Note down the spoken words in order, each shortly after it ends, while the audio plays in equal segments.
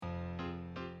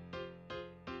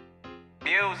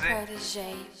Music,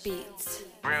 Protege Beats.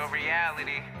 real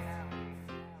reality.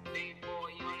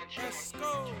 Let's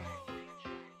go.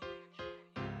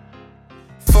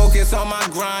 Focus on my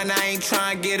grind, I ain't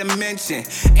tryna get a mention.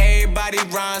 Everybody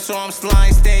rhyme, so I'm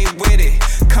slime, stay with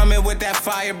it. Coming with that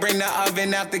fire, bring the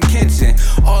oven out the kitchen.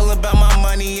 All about my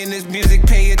money and this music,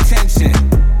 pay attention.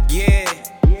 Yeah,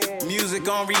 music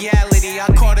on reality. I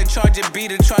call the charge and beat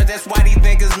the charge, that's why these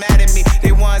niggas mad at me.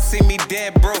 They wanna see me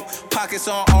dead broke, pockets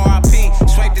on RIP.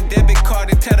 Swipe the debit card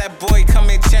and tell that boy come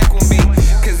and check with me.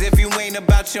 Cause if you ain't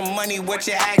about your money, what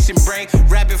your action bring?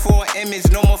 Rapping for an image,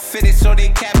 no more fitted, so they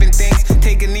capping things.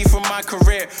 Take a knee from my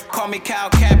career, call me Kyle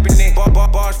Kaepernick.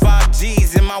 Bars 5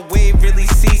 G's, and my wave really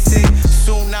seasick.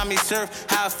 Tsunami surf,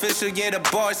 how official, yeah, the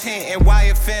bars hint. And why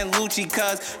offend Lucci,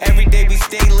 cuz every day we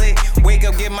stay lit. Wake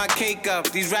up, get my cake up.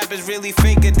 These rappers really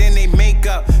faker than they make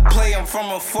up. Play them from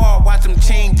afar, watch them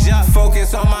change up.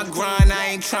 Focus on my grind, I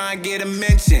ain't tryna get a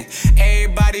mention.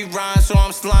 Everybody rhyme, so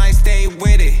I'm slime, stay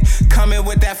with it. Coming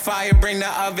with that fire, bring the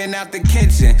oven out the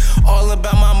kitchen. All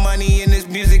about my money and this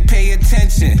music, pay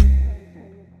attention.